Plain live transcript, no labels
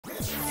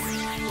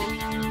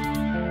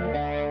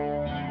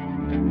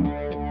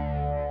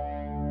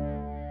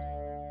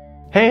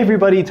Hey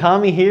everybody,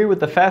 Tommy here with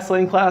the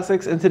Fastlane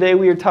Classics, and today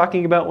we are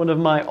talking about one of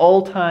my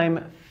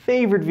all-time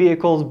favorite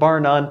vehicles, bar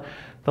none,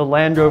 the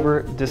Land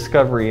Rover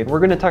Discovery. And we're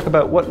going to talk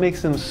about what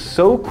makes them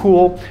so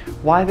cool,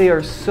 why they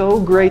are so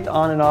great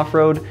on and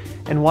off-road,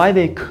 and why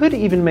they could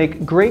even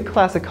make great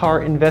classic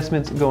car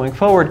investments going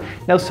forward.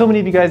 Now, so many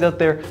of you guys out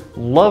there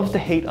love to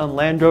hate on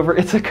Land Rover.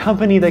 It's a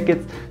company that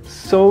gets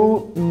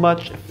so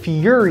much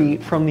fury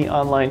from the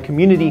online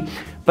community,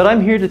 but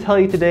I'm here to tell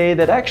you today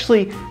that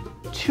actually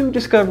two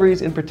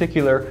Discoveries in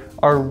particular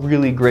are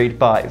really great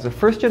buys. The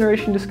first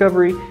generation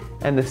Discovery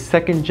and the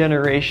second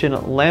generation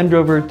Land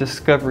Rover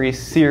Discovery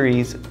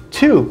Series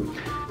 2.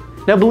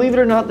 Now, believe it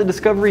or not, the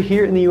Discovery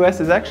here in the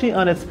US is actually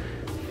on its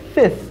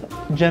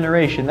 5th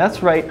generation.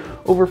 That's right,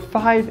 over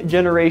 5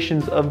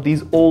 generations of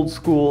these old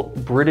school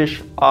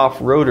British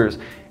off-roaders.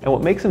 And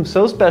what makes them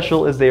so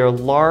special is they are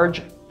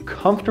large,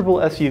 comfortable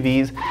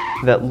SUVs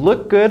that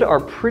look good, are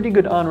pretty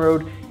good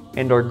on-road,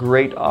 and are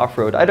great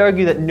off-road. I'd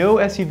argue that no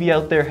SUV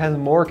out there has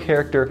more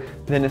character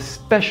than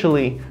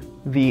especially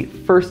the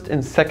first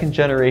and second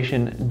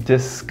generation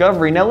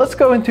Discovery. Now let's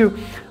go into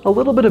a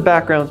little bit of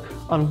background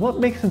on what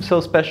makes them so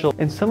special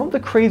and some of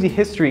the crazy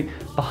history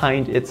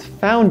behind its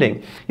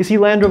founding. You see,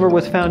 Land Rover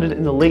was founded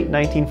in the late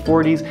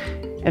 1940s,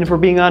 and if we're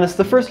being honest,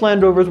 the first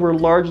Land Rovers were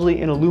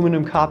largely an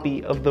aluminum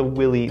copy of the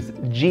Willys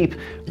Jeep,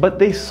 but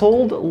they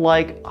sold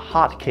like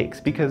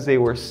hotcakes because they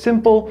were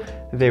simple,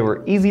 they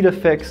were easy to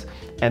fix,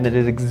 and that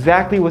is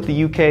exactly what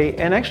the UK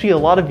and actually a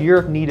lot of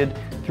Europe needed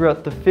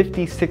throughout the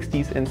 50s,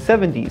 60s, and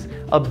 70s.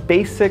 A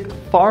basic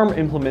farm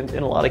implement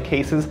in a lot of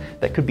cases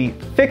that could be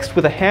fixed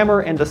with a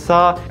hammer and a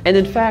saw. And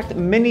in fact,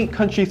 many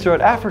countries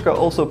throughout Africa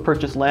also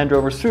purchased Land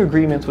Rovers through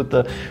agreements with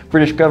the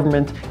British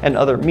government and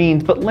other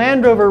means. But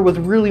Land Rover was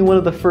really one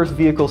of the first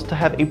vehicles to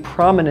have a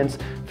prominence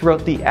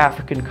throughout the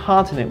African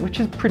continent, which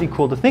is pretty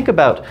cool to think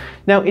about.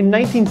 Now, in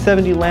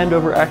 1970, Land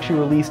Rover actually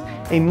released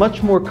a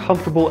much more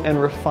comfortable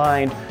and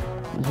refined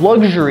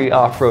luxury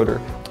off-roader.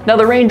 Now,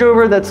 the Range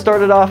Rover that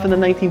started off in the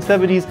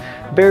 1970s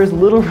bears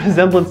little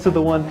resemblance to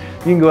the one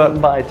you can go out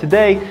and buy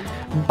today,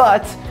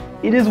 but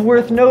it is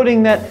worth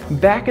noting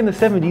that back in the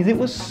 70s, it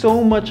was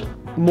so much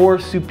more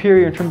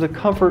superior in terms of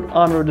comfort,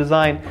 on-road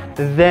design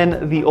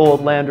than the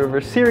old Land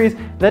Rover series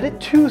that it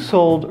too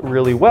sold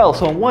really well.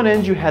 So on one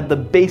end you had the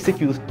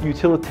basic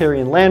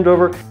utilitarian Land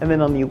Rover, and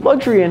then on the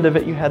luxury end of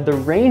it you had the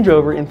Range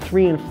Rover in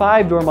 3 and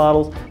 5 door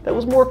models that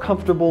was more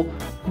comfortable,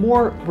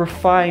 more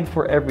refined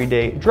for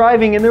everyday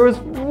driving, and there was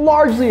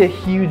largely a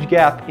huge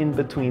gap in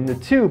between the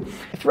two.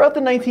 Throughout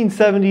the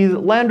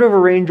 1970s, Land Rover,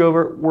 Range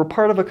Rover were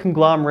part of a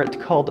conglomerate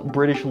called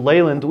British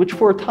Leyland, which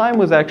for a time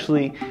was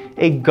actually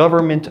a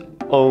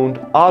government-owned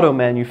auto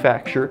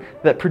manufacturer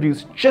that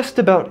produced just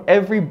about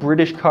every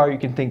British car you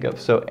can think of.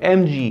 So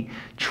MG,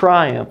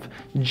 Triumph,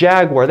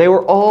 Jaguar, they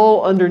were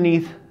all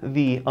underneath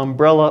the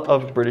umbrella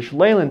of British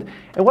Leyland.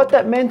 And what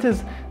that meant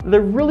is there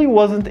really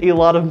wasn't a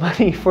lot of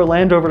money for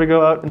Land Rover to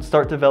go out and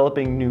start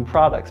developing new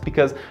products,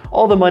 because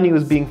all the money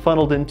was being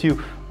funneled into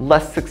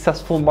less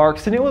successful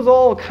marques, and it was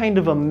all kind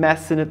of a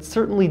mess, and it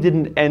certainly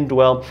didn't end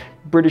well.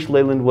 British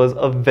Leyland was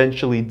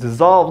eventually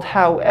dissolved.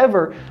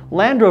 However,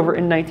 Land Rover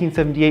in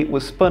 1978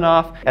 was spun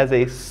off as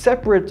a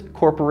separate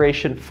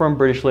corporation from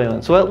British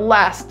Leyland. So at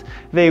last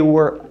they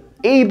were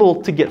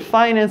able to get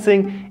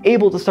financing,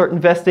 able to start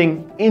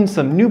investing in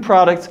some new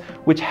products,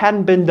 which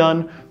hadn't been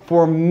done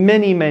for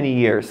many, many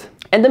years.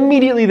 And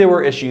immediately there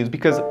were issues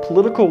because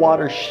political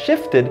waters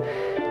shifted,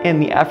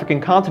 and the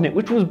African continent,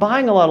 which was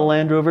buying a lot of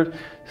Land Rovers,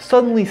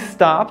 suddenly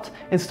stopped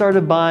and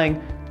started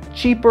buying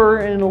cheaper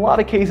and in a lot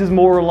of cases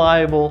more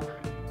reliable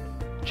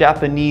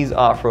Japanese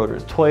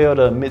off-roaders.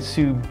 Toyota,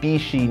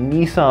 Mitsubishi,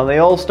 Nissan, they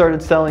all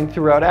started selling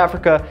throughout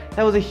Africa.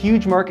 That was a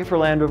huge market for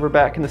Land Rover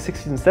back in the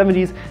 60s and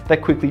 70s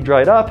that quickly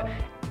dried up,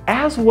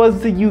 as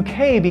was the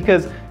UK,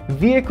 because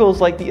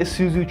vehicles like the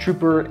Isuzu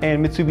Trooper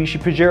and Mitsubishi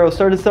Pajero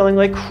started selling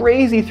like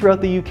crazy throughout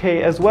the UK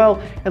as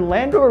well, and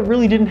Land Rover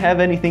really didn't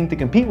have anything to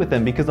compete with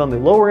them, because on the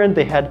lower end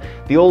they had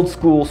the old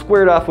school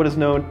squared off what is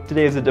known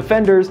today as the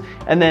Defenders,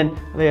 and then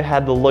they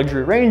had the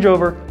luxury Range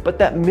Rover, but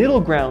that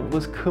middle ground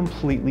was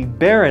completely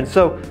barren.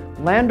 So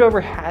Land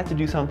Rover had to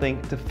do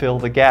something to fill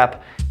the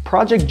gap.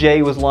 Project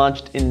J was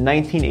launched in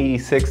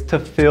 1986 to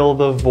fill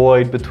the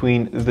void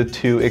between the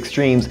two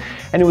extremes,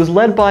 and it was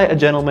led by a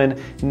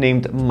gentleman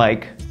named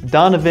Mike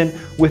Donovan,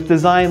 with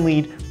design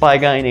lead by a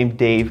guy named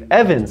Dave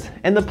Evans.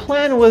 And the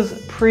plan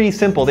was pretty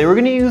simple. They were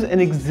going to use an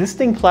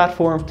existing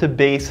platform to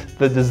base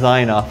the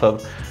design off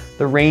of,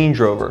 the Range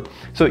Rover.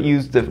 So it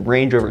used the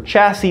Range Rover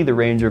chassis, the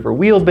Range Rover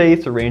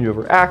wheelbase, the Range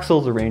Rover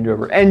axles, the Range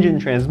Rover engine,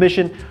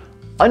 transmission.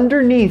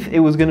 Underneath, it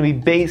was going to be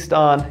based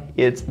on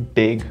its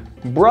big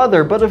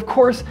brother, but of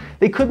course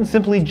they couldn't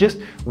simply just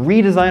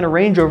redesign a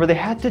Range Rover. They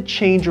had to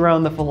change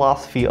around the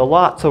philosophy a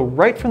lot. So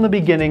right from the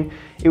beginning,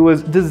 it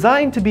was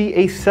designed to be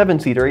a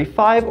 7-seater, a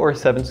 5 or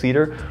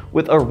 7-seater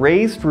with a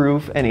raised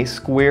roof and a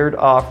squared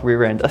off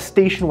rear end, a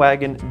station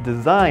wagon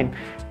design.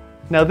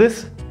 Now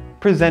this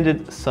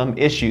presented some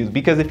issues,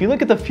 because if you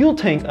look at the fuel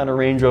tank on a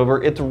Range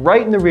Rover, it's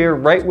right in the rear,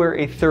 right where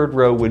a third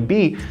row would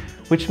be,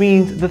 which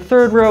means the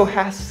third row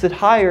has to sit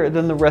higher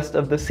than the rest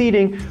of the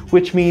seating,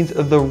 which means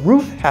the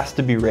roof has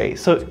to be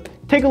raised. So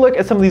take a look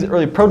at some of these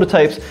early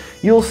prototypes.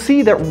 You'll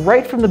see that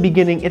right from the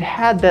beginning, it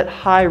had that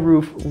high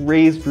roof,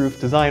 raised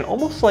roof design,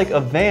 almost like a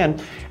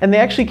van, and they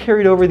actually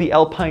carried over the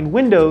Alpine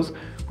windows,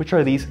 which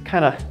are these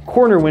kind of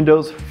corner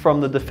windows from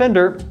the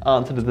Defender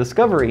onto the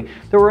Discovery.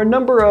 There were a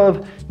number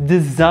of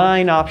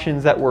design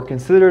options that were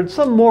considered,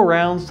 some more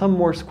round, some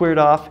more squared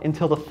off,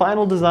 until the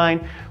final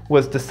design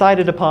was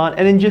decided upon,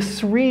 and in just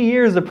 3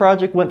 years the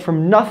project went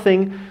from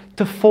nothing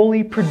to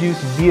fully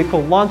produced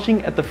vehicle,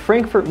 launching at the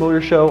Frankfurt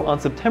Motor Show on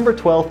September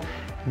 12th,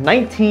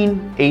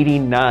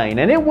 1989.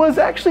 And it was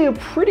actually a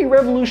pretty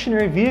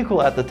revolutionary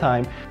vehicle at the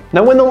time.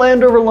 Now, when the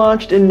Land Rover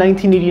launched in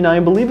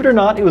 1989, believe it or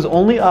not, it was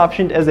only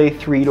optioned as a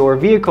 3-door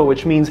vehicle,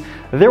 which means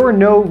there were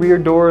no rear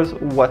doors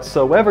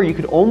whatsoever. You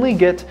could only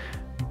get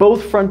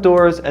both front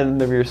doors and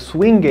the rear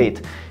swing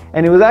gate.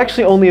 And it was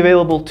actually only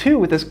available too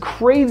with this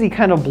crazy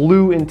kind of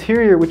blue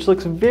interior, which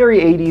looks very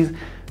 80s,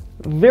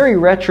 very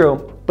retro,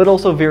 but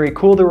also very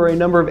cool. There were a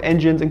number of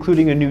engines,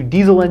 including a new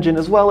diesel engine,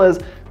 as well as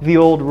the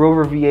old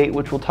Rover V8,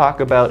 which we'll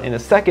talk about in a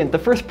second. The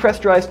first press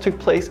drives took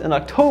place in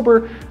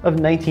October of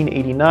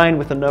 1989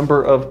 with a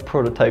number of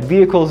prototype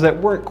vehicles that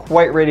weren't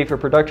quite ready for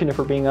production, if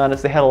we're being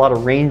honest. They had a lot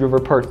of Range Rover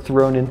parts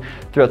thrown in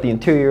throughout the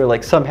interior,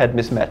 like some had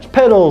mismatched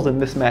pedals and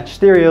mismatched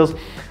stereos.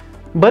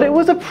 But it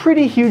was a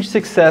pretty huge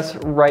success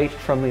right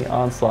from the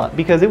onslaught,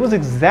 because it was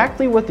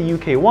exactly what the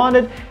UK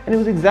wanted, and it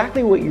was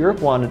exactly what Europe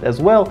wanted as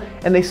well,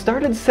 and they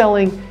started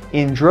selling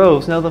in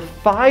droves. Now, the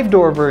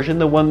 5-door version,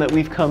 the one that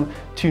we've come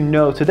to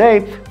know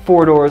today,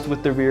 4 doors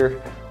with the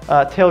rear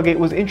tailgate,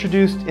 was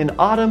introduced in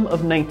autumn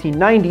of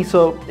 1990,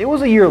 so it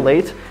was a year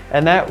late,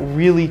 and that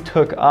really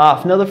took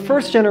off. Now, the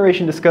first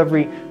generation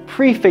Discovery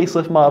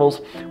pre-facelift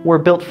models were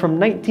built from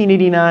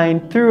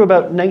 1989 through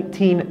about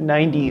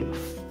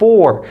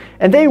 1994.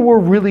 And they were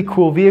really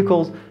cool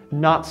vehicles,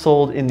 not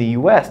sold in the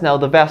US. Now,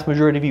 the vast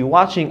majority of you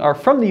watching are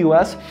from the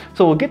US,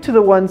 so we'll get to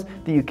the ones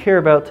that you care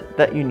about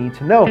that you need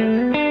to know.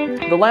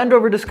 The Land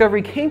Rover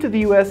Discovery came to the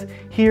US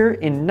here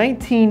in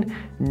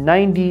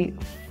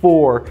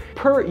 1994.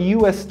 Per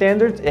US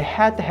standards, it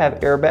had to have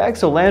airbags,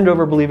 so Land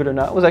Rover, believe it or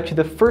not, was actually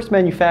the first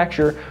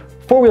manufacturer,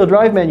 4-wheel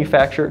drive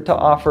manufacturer, to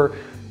offer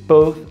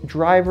both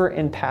driver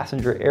and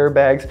passenger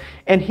airbags.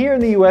 And here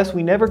in the US,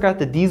 we never got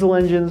the diesel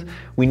engines,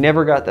 we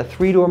never got the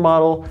 3-door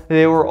model.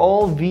 They were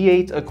all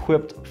V8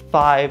 equipped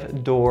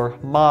 5-door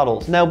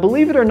models. Now,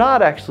 believe it or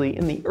not, actually,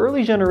 in the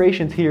early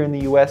generations here in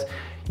the US,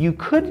 you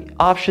could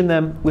option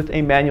them with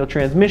a manual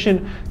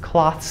transmission,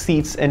 cloth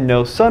seats, and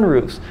no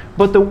sunroofs.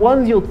 But the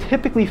ones you'll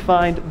typically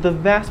find the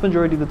vast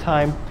majority of the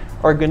time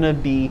are gonna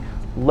be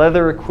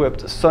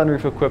leather-equipped,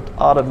 sunroof-equipped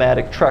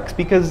automatic trucks,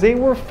 because they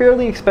were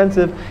fairly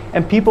expensive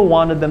and people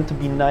wanted them to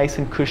be nice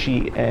and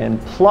cushy and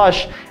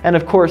plush. And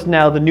of course,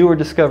 now the newer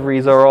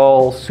Discoveries are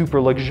all super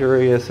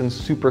luxurious and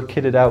super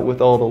kitted out with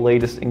all the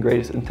latest and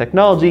greatest in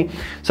technology.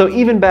 So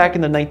even back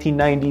in the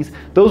 1990s,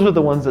 those were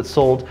the ones that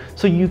sold.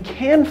 So you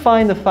can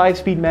find the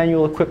 5-speed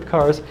manual-equipped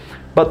cars,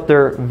 but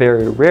they're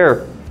very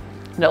rare.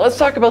 Now let's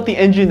talk about the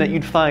engine that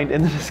you'd find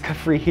in the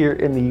Discovery here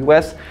in the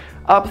US.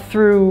 Up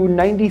through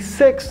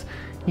 96,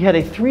 you had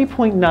a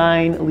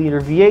 3.9 liter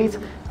V8,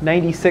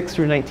 96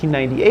 through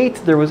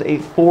 1998, there was a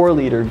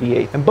 4-liter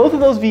V8. And both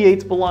of those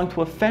V8s belong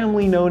to a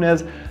family known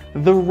as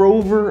the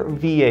Rover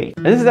V8.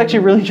 And this is actually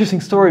a really interesting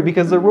story,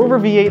 because the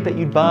Rover V8 that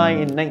you'd buy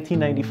in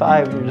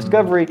 1995 in your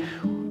Discovery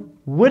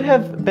would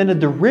have been a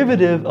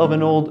derivative of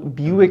an old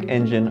Buick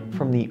engine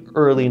from the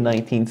early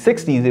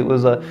 1960s. It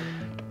was a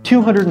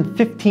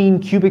 215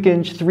 cubic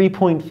inch,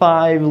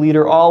 3.5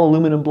 liter all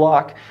aluminum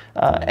block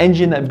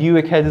engine that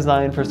Buick had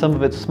designed for some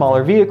of its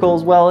smaller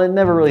vehicles. Well, it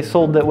never really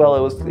sold that well.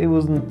 It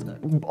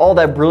wasn't all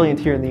that brilliant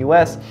here in the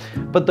US.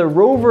 But the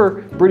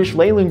Rover British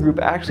Leyland Group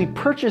actually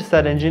purchased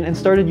that engine and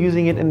started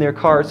using it in their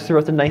cars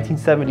throughout the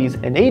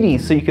 1970s and 80s.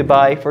 So you could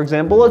buy, for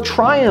example, a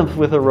Triumph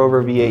with a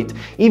Rover V8,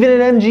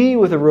 even an MG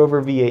with a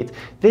Rover V8.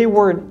 They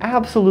were in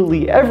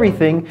absolutely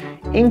everything,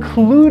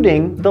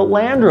 including the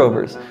Land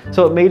Rovers.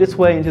 So it made its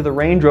way into the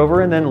Range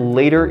Rover and then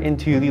later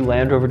into the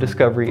Land Rover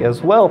Discovery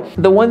as well.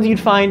 The ones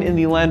you'd find in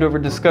the Land Rover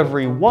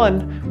Discovery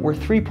 1 were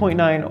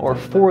 3.9 or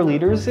 4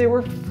 liters. They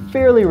were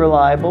fairly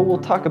reliable. We'll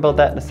talk about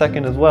that in a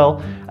second as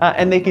well.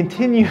 And they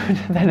continued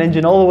that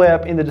engine all the way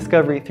up in the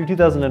Discovery through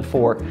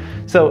 2004.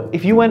 So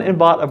if you went and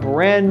bought a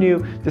brand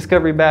new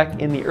Discovery back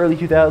in the early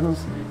 2000s,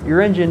 your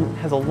engine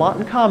has a lot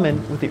in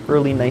common with the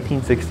early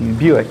 1960s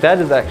Buick. That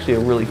is actually a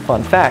really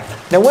fun fact.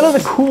 Now, one of the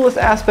coolest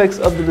aspects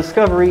of the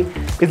Discovery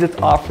is its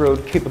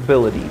off-road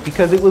capability,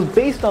 because it was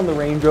based on the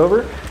Range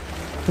Rover,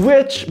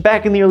 which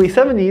back in the early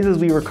 70s, as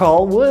we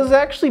recall, was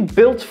actually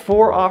built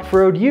for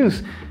off-road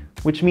use,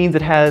 which means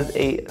it has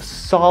a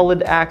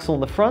solid axle in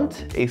the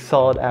front, a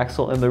solid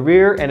axle in the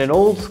rear, and an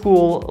old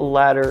school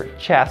ladder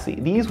chassis.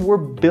 These were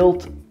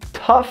built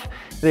tough,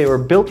 they were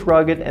built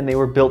rugged, and they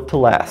were built to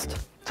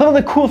last. Some of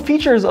the cool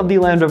features of the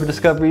Land Rover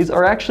Discoveries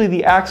are actually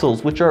the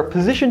axles, which are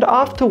positioned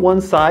off to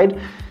one side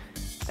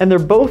And they're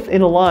both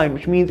in a line,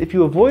 which means if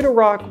you avoid a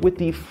rock with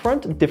the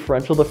front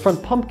differential, the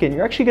front pumpkin,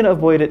 you're actually going to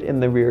avoid it in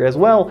the rear as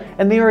well.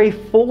 And they are a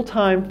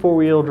full-time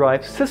four-wheel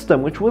drive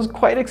system, which was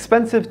quite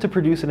expensive to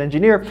produce and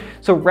engineer.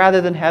 So rather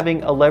than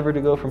having a lever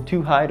to go from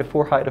 2 high to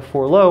 4 high to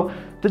 4 low,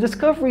 the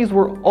Discoveries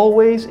were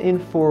always in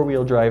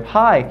four-wheel drive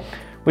high,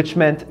 which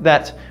meant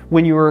that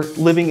when you were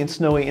living in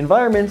snowy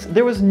environments,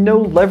 there was no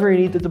lever you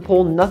needed to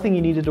pull, nothing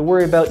you needed to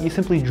worry about. You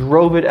simply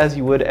drove it as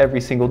you would every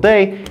single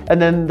day.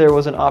 And then there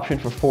was an option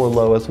for 4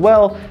 low as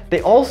well. They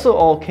also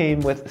all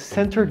came with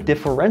center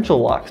differential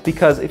locks,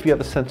 because if you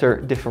have a center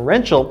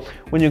differential,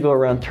 when you go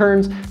around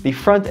turns, the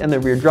front and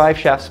the rear drive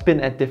shaft spin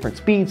at different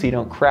speeds, so you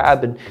don't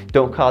crab and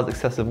don't cause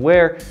excessive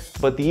wear.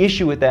 But the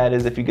issue with that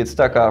is if you get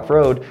stuck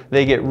off-road,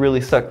 they get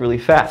really stuck really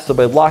fast. So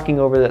by locking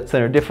over that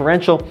center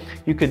differential,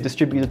 you could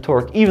distribute the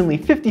torque evenly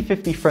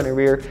 50-50 front and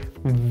rear.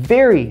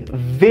 Very,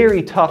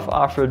 very tough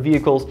off-road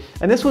vehicles.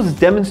 And this was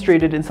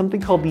demonstrated in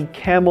something called the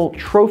Camel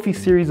Trophy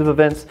series of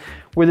events,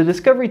 where the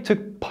Discovery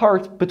took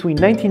part between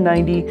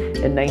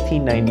 1990 and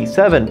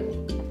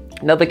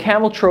 1997. Now, the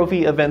Camel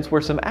Trophy events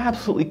were some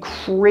absolutely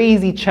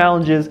crazy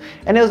challenges,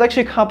 and it was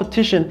actually a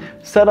competition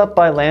set up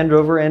by Land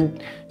Rover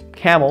and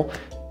Camel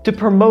to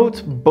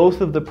promote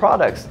both of the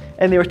products.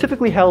 And they were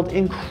typically held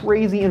in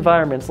crazy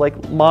environments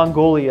like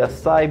Mongolia,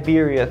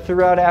 Siberia,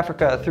 throughout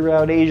Africa,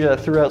 throughout Asia,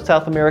 throughout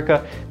South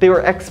America. They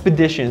were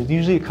expeditions,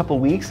 usually a couple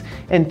weeks,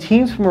 and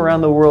teams from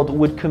around the world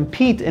would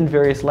compete in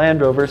various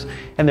Land Rovers,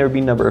 and there would be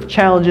a number of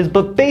challenges.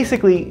 But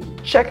basically,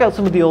 check out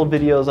some of the old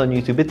videos on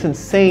YouTube. It's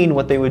insane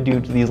what they would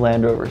do to these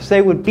Land Rovers.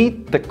 They would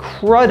beat the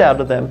crud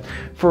out of them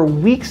for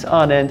weeks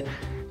on end.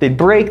 They'd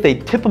break,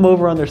 they'd tip them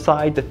over on their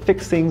side to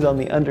fix things on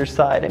the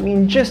underside. I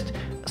mean, just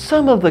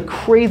some of the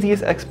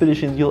craziest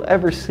expeditions you'll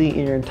ever see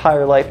in your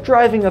entire life,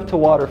 driving up to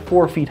water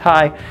 4 feet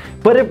high.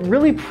 But it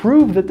really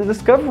proved that the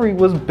Discovery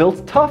was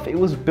built tough. It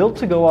was built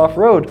to go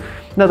off-road.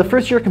 Now, the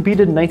first year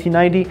competed in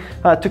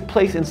 1990, took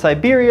place in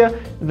Siberia,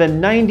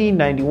 then 90,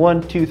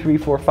 91, 2, 3,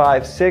 4,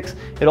 5, 6.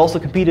 It also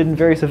competed in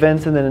various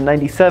events, and then in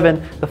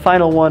 97, the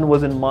final one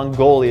was in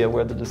Mongolia,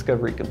 where the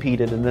Discovery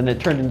competed, and then it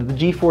turned into the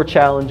G4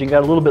 Challenge and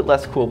got a little bit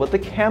less cool. But the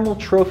Camel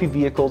Trophy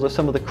vehicles are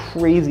some of the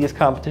craziest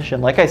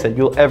competition, like I said,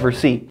 you'll ever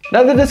see.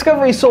 Now, the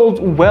Discovery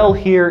sold well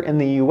here in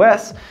the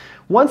US.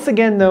 Once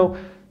again, though,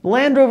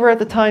 Land Rover at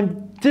the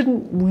time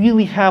didn't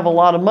really have a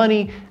lot of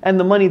money, and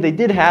the money they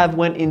did have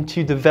went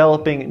into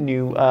developing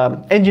new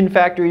engine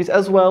factories,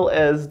 as well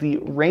as the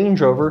Range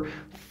Rover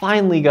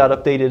finally got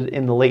updated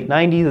in the late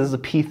 90s as a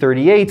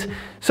P38.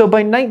 So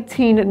by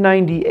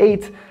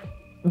 1998,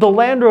 the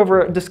Land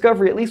Rover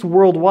Discovery, at least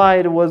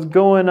worldwide, was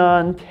going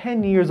on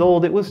 10 years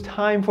old. It was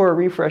time for a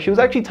refresh. It was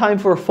actually time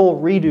for a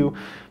full redo.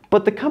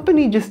 But the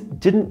company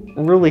just didn't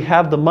really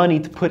have the money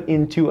to put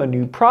into a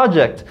new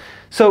project.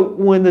 So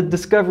when the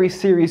Discovery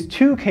Series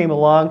 2 came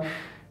along,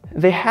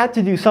 they had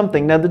to do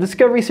something. Now, the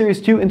Discovery Series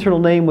 2 internal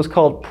name was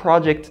called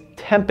Project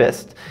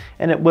Tempest,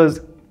 and it was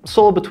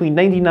sold between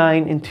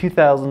 99 and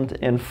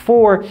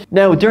 2004.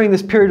 Now, during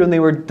this period when they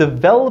were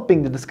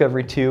developing the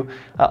Discovery 2,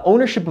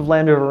 ownership of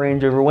Land Rover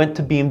Range Rover went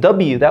to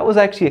BMW. That was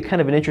actually a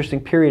kind of an interesting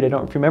period. I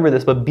don't know if you remember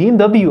this, but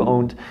BMW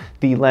owned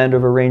the Land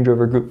Rover Range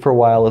Rover group for a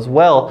while as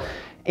well.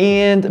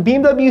 And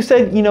BMW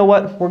said, you know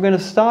what, we're going to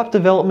stop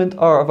development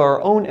of our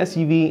own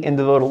SUV and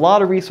devote a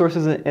lot of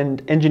resources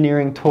and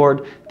engineering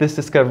toward this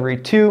Discovery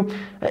 2.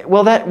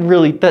 Well,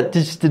 that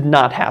just did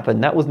not happen.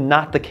 That was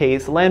not the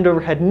case. Land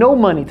Rover had no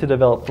money to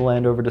develop the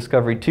Land Rover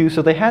Discovery 2,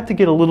 so they had to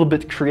get a little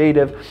bit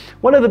creative.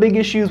 One of the big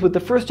issues with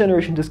the first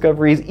generation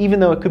Discoveries, even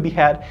though it could be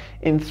had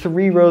in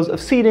 3 rows of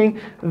seating,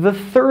 the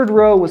 3rd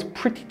row was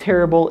pretty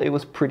terrible. It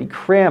was pretty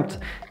cramped.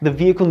 The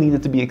vehicle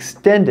needed to be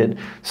extended.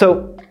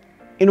 So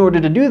in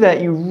order to do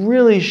that, you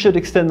really should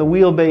extend the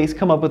wheelbase,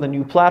 come up with a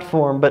new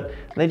platform, but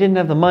they didn't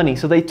have the money.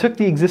 So they took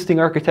the existing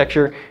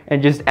architecture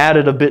and just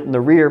added a bit in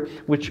the rear,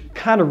 which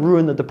kind of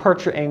ruined the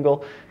departure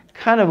angle,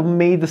 kind of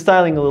made the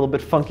styling a little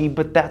bit funky,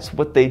 but that's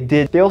what they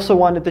did. They also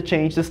wanted to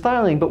change the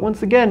styling, but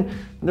once again,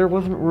 there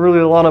wasn't really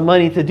a lot of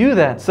money to do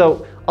that.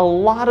 So a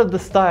lot of the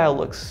style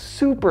looks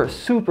super,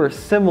 super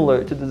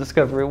similar to the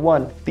Discovery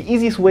 1. The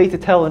easiest way to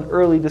tell an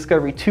early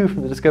Discovery 2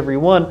 from the Discovery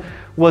 1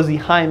 was the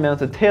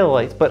high-mounted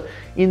taillights, but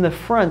in the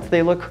front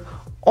they look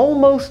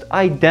almost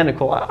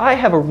identical. I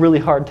have a really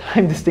hard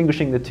time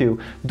distinguishing the two.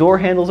 Door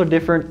handles are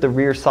different. The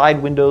rear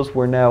side windows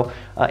were now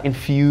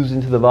infused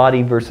into the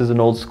body versus an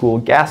old school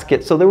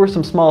gasket. So there were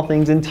some small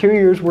things.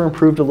 Interiors were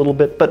improved a little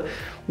bit, but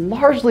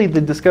largely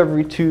the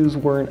Discovery 2s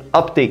were an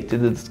update to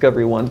the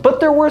Discovery 1s, but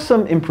there were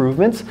some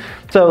improvements.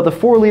 So the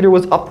 4-liter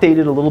was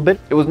updated a little bit.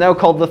 It was now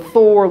called the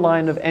Thor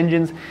line of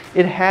engines.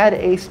 It had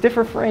a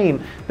stiffer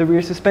frame. The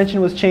rear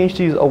suspension was changed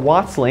to use a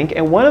Watts link,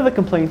 and one of the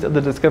complaints of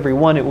the Discovery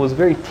 1, it was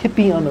very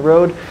tippy on the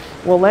road.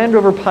 Well, Land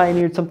Rover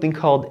pioneered something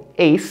called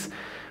ACE,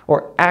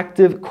 or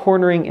Active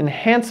Cornering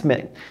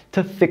Enhancement,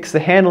 to fix the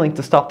handling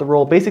to stop the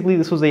roll. Basically,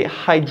 this was a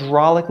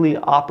hydraulically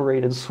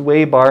operated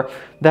sway bar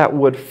that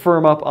would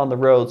firm up on the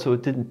road so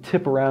it didn't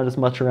tip around as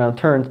much around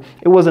turns.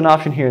 It was an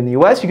option here in the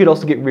US. You could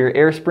also get rear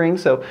air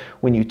springs, so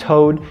when you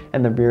towed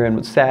and the rear end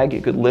would sag,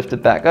 you could lift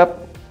it back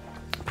up.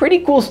 Pretty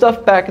cool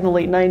stuff back in the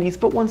late 90s,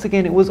 but once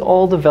again, it was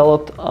all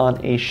developed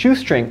on a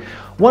shoestring.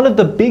 One of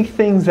the big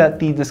things that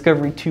the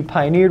Discovery 2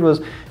 pioneered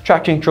was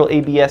traction control,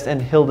 ABS,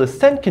 and hill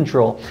descent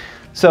control.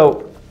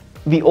 So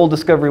the old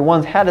Discovery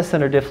 1s had a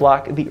center diff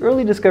lock. The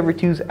early Discovery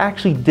 2s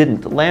actually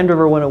didn't. Land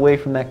Rover went away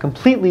from that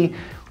completely.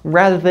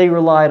 Rather, they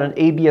relied on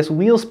ABS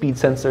wheel speed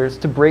sensors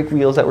to brake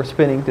wheels that were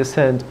spinning to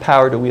send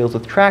power to wheels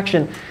with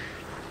traction.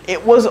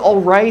 It was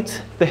all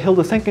right. The hill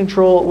descent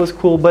control was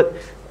cool, but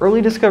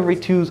early Discovery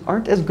 2s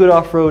aren't as good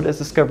off-road as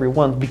Discovery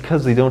 1s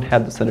because they don't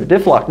have the center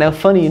diff lock. Now,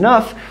 funny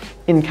enough,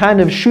 in kind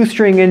of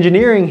shoestring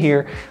engineering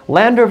here,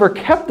 Land Rover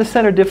kept the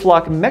center diff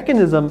lock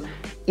mechanism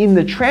in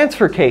the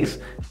transfer case,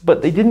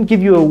 but they didn't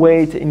give you a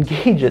way to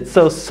engage it.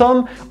 So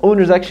some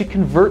owners actually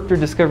convert their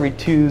Discovery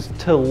 2s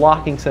to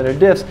locking center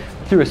diffs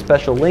through a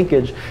special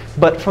linkage,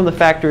 but from the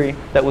factory,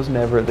 that was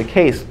never the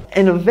case.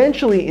 And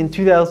eventually in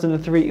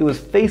 2003, it was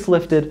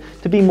facelifted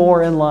to be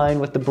more in line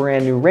with the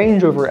brand new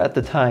Range Rover at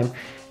the time.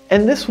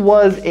 And this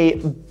was a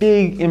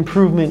big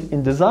improvement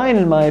in design,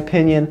 in my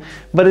opinion,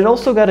 but it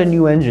also got a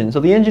new engine. So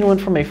the engine went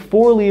from a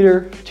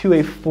 4-liter to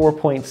a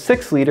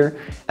 4.6-liter.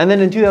 And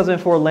then in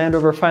 2004, Land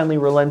Rover finally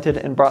relented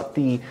and brought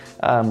the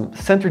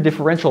center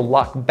differential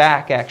lock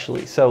back,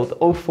 actually. So the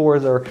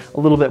 04s are a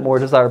little bit more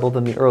desirable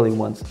than the early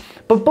ones.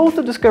 But both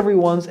the Discovery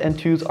 1s and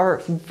 2s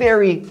are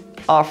very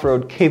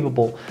off-road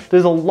capable.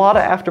 There's a lot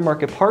of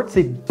aftermarket parts.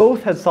 They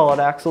both had solid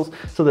axles,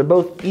 so they're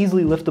both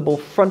easily liftable.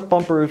 Front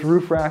bumpers,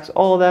 roof racks,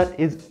 all of that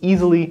is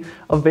easily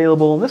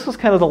available. And this was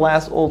kind of the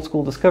last old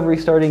school Discovery.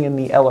 Starting in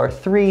the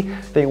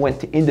LR3, they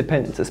went to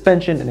independent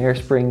suspension and air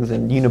springs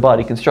and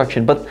unibody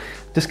construction. But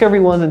Discovery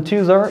 1s and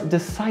 2s are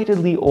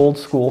decidedly old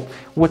school,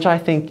 which I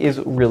think is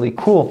really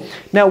cool.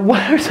 Now,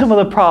 what are some of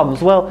the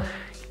problems? Well,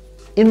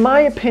 in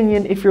my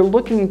opinion, if you're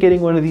looking at getting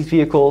one of these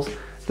vehicles,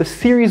 the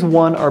Series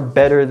 1 are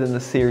better than the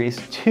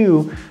Series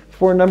 2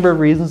 for a number of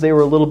reasons. They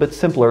were a little bit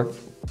simpler.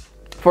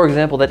 For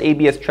example, that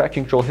ABS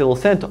traction control hill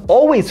descent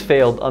always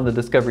failed on the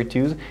Discovery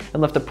 2s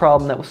and left a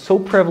problem that was so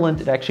prevalent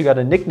it actually got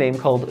a nickname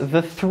called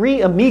the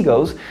Three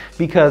Amigos,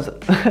 because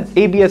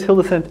ABS hill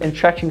descent and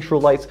traction control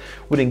lights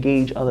would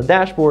engage on the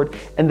dashboard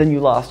and then you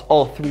lost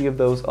all three of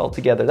those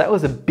altogether. That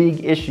was a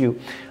big issue.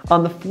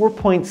 On the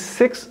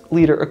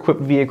 4.6-liter equipped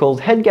vehicles,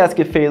 head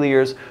gasket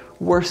failures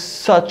were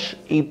such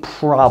a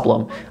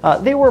problem.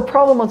 They were a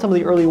problem on some of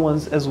the early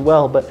ones as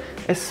well, but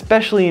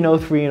especially in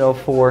 03 and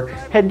 04,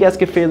 head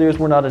gasket failures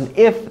were not an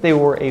if, they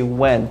were a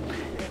when.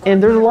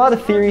 And there's a lot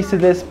of theories to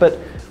this, but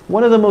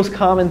one of the most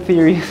common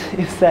theories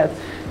is that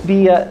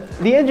the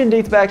engine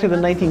dates back to the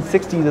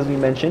 1960s, as we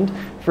mentioned.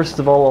 First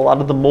of all, a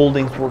lot of the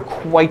moldings were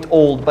quite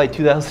old by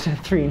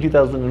 2003 and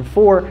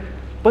 2004,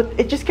 but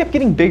it just kept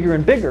getting bigger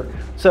and bigger.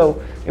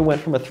 So it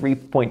went from a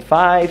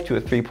 3.5 to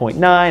a 3.9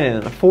 and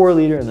then a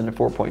 4-liter and then a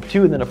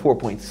 4.2 and then a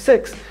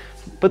 4.6.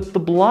 But the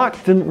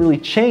block didn't really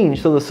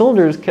change, so the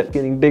cylinders kept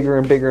getting bigger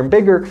and bigger and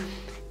bigger.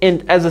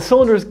 And as the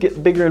cylinders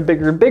get bigger and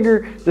bigger and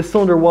bigger, the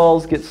cylinder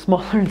walls get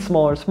smaller and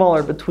smaller and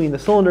smaller between the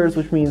cylinders,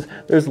 which means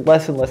there's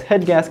less and less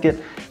head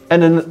gasket.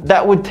 And then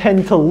that would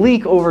tend to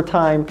leak over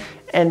time,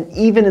 and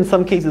even in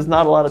some cases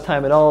not a lot of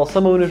time at all.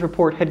 Some owners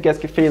report head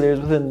gasket failures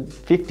within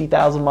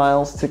 50,000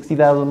 miles,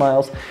 60,000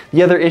 miles.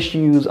 The other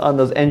issues on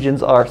those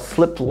engines are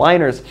slipped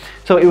liners.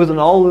 So it was an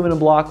all aluminum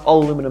block,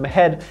 all aluminum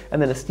head,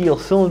 and then a steel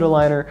cylinder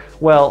liner.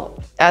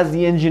 Well, as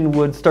the engine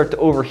would start to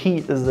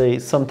overheat, as they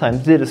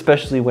sometimes did,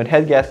 especially when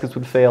head gaskets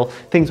would fail,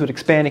 things would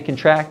expand and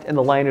contract and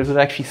the liners would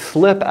actually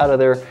slip out of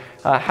their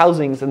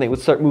housings and they would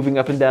start moving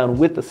up and down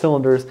with the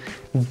cylinders.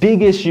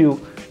 Big issue,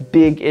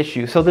 big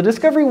issue. So the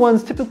Discovery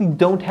 1s typically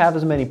don't have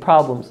as many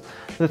problems.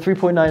 The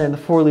 3.9 and the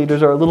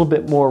 4-liters are a little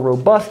bit more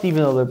robust,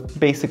 even though they're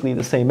basically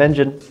the same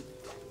engine.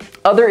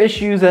 Other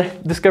issues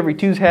that Discovery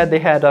 2s had, they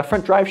had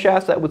front drive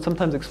shafts that would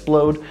sometimes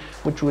explode,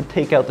 which would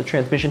take out the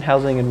transmission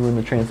housing and ruin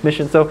the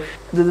transmission. So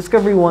the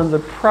Discovery 1s are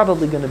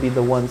probably going to be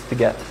the ones to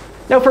get.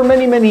 Now, for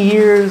many, many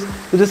years,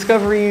 the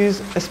Discoveries,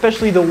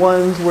 especially the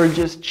ones, were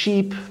just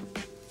cheap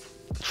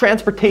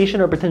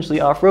transportation or potentially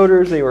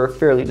off-roaders. They were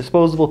fairly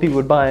disposable. People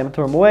would buy them and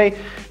throw them away.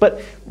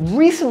 But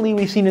recently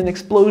we've seen an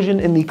explosion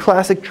in the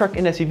classic truck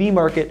and SUV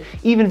market.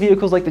 Even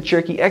vehicles like the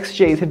Cherokee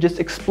XJs have just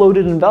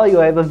exploded in value.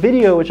 I have a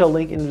video which I'll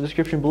link in the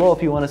description below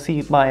if you want to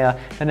see my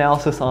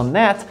analysis on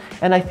that.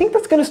 And I think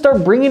that's going to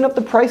start bringing up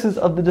the prices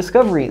of the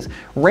Discoveries.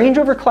 Range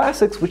Rover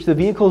Classics, which the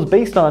vehicle is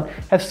based on,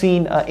 have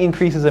seen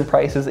increases in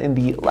prices in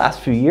the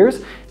last few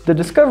years. The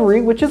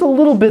Discovery, which is a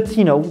little bit,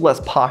 less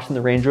posh than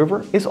the Range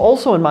Rover, is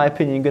also, in my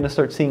opinion, going to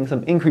start seeing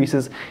some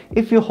increases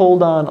if you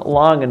hold on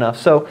long enough.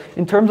 So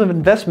in terms of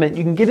investment,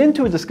 you can get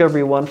into a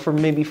Discovery 1 for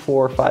maybe $4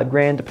 or $5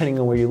 grand, depending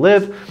on where you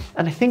live.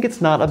 And I think it's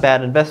not a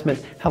bad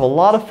investment. Have a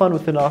lot of fun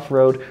with it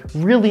off-road,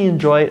 really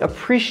enjoy it,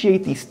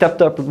 appreciate the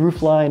stepped up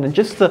roof line and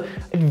just the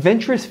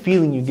adventurous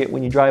feeling you get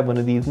when you drive one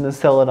of these, and then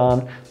sell it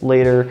on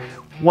later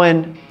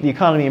when the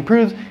economy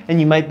improves and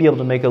you might be able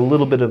to make a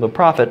little bit of a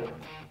profit.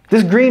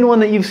 This green one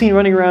that you've seen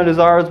running around is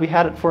ours. We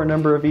had it for a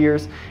number of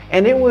years,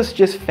 and it was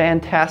just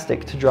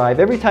fantastic to drive.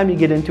 Every time you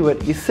get into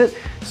it, you sit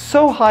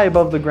so high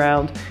above the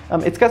ground.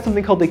 It's got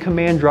something called the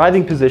command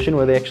driving position,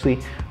 where they actually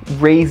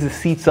raise the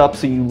seats up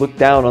so you look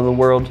down on the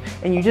world,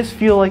 and you just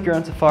feel like you're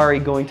on safari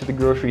going to the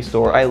grocery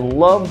store. I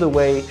love the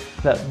way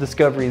that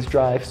Discoveries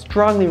drive.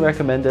 Strongly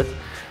recommend it.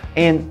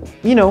 And,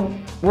 you know,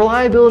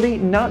 reliability,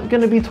 not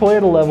going to be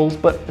Toyota levels,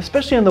 but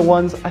especially on the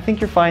ones, I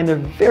think you're fine. They're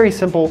very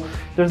simple.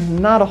 There's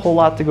not a whole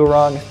lot to go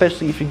wrong,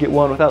 especially if you get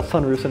one without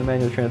sunroofs and a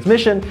manual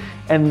transmission,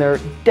 and they're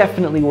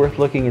definitely worth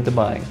looking into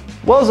buying.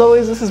 Well, as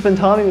always, this has been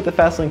Tommy with the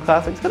Fastlane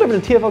Classics. Head over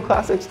to TFL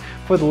Classics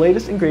for the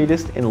latest and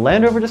greatest in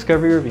Land Rover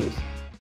Discovery reviews.